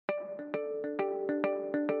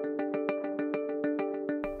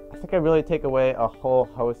think I really take away a whole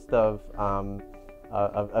host of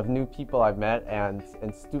new people I've met and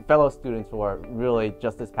fellow students who are really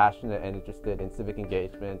just as passionate and interested in civic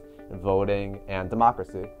engagement, and voting, and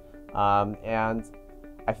democracy. And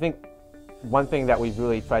I think one thing that we've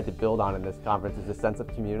really tried to build on in this conference is a sense of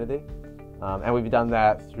community. And we've done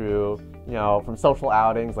that through, from social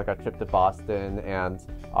outings like our trip to Boston and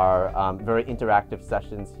our very interactive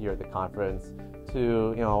sessions here at the conference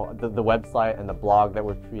to, the website and the blog that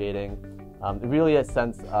we're creating. Really a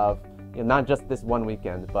sense of, not just this one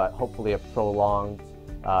weekend, but hopefully a prolonged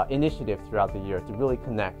initiative throughout the year to really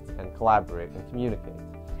connect and collaborate and communicate.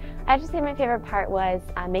 I have to say my favorite part was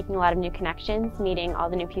making a lot of new connections, meeting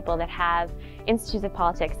all the new people that have institutes of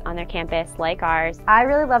politics on their campus like ours. I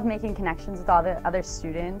really loved making connections with all the other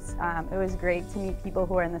students. It was great to meet people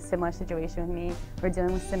who are in a similar situation with me, who are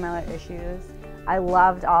dealing with similar issues. I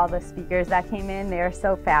loved all the speakers that came in. They were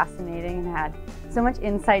so fascinating and had so much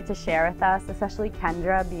insight to share with us, especially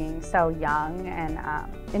Kendra being so young and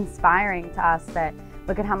inspiring to us that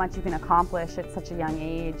look at how much you can accomplish at such a young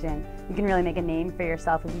age, and you can really make a name for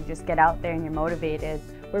yourself if you just get out there and you're motivated.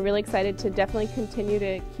 We're really excited to definitely continue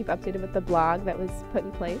to keep updated with the blog that was put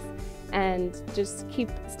in place and just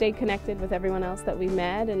stay connected with everyone else that we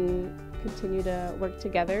met and continue to work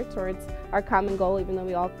together towards our common goal, even though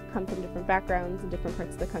we all come from different backgrounds and different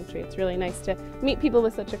parts of the country. It's really nice to meet people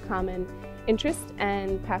with such a common interest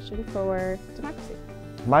and passion for democracy.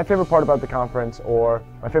 My favorite part about the conference, or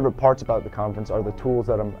my favorite parts about the conference, are the tools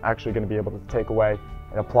that I'm actually going to be able to take away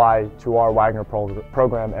and apply to our Wagner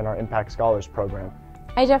program and our Impact Scholars program.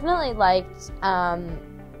 I definitely liked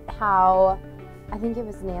how, I think it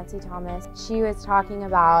was Nancy Thomas, she was talking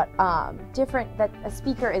about that a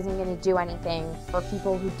speaker isn't going to do anything for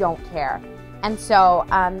people who don't care. And so,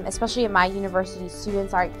 especially at my university,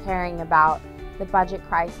 students aren't caring about the budget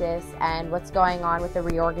crisis and what's going on with the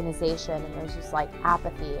reorganization, and there's just like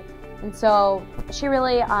apathy. And so she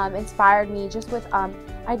really inspired me just with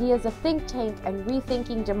ideas of think tank and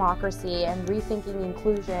rethinking democracy and rethinking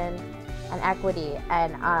inclusion and equity,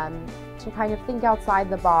 and to kind of think outside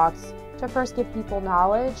the box, to first give people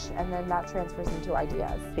knowledge, and then that transfers into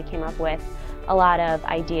ideas. We came up with a lot of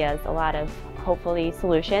ideas, a lot of hopefully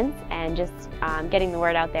solutions, and just getting the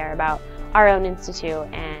word out there about our own institute,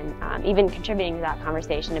 and even contributing to that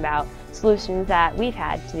conversation about solutions that we've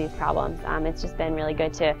had to these problems. It's just been really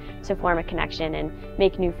good to form a connection and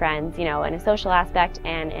make new friends, in a social aspect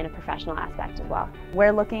and in a professional aspect as well.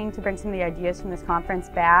 We're looking to bring some of the ideas from this conference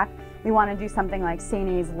back. We want to do something like St.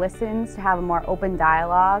 A's Listens to have a more open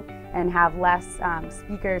dialogue and have less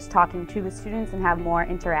speakers talking to the students and have more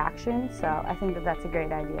interaction. So I think that that's a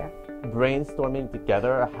great idea. Brainstorming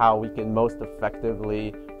together how we can most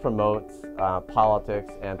effectively promote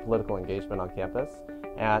politics and political engagement on campus.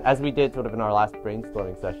 And as we did sort of in our last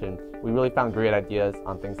brainstorming session, we really found great ideas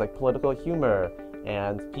on things like political humor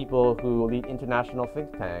and people who lead international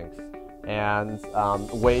think tanks and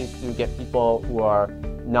ways to get people who are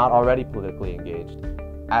not already politically engaged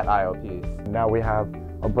at IOPs. Now we have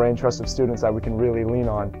a brain trust of students that we can really lean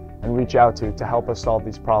on and reach out to help us solve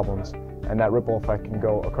these problems. And that ripple effect can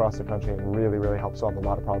go across the country and really, really help solve a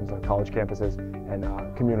lot of problems on college campuses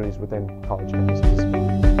and communities within college campuses.